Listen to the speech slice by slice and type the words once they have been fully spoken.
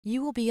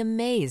You will be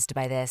amazed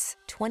by this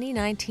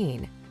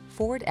 2019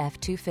 Ford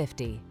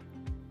F-250.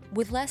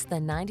 With less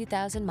than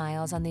 90,000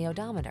 miles on the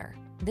odometer,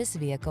 this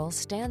vehicle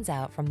stands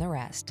out from the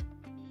rest.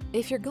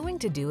 If you're going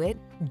to do it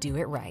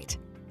right.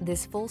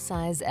 This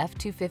full-size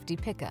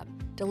F-250 pickup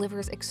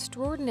delivers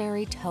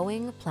extraordinary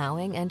towing,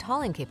 plowing, and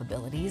hauling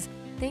capabilities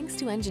thanks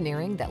to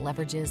engineering that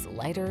leverages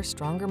lighter,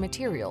 stronger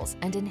materials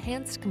and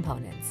enhanced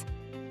components.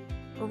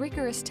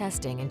 Rigorous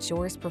testing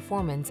ensures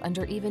performance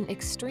under even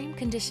extreme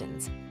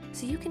conditions,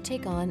 so you can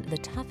take on the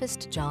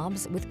toughest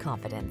jobs with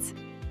confidence.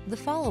 The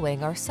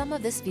following are some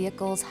of this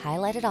vehicle's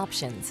highlighted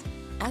options: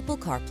 Apple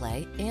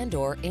CarPlay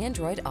and/or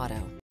Android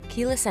Auto,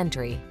 keyless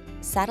entry,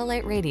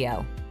 satellite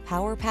radio,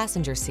 power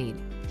passenger seat,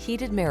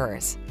 heated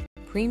mirrors,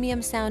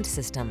 premium sound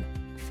system,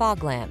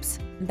 fog lamps,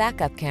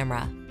 backup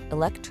camera,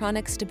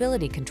 electronic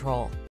stability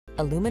control,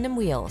 aluminum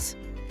wheels.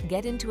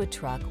 Get into a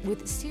truck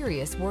with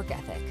serious work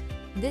ethic.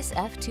 This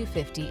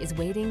F-250 is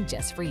waiting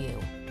just for you.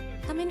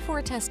 Come in for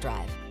a test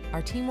drive.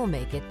 Our team will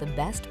make it the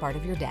best part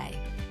of your day.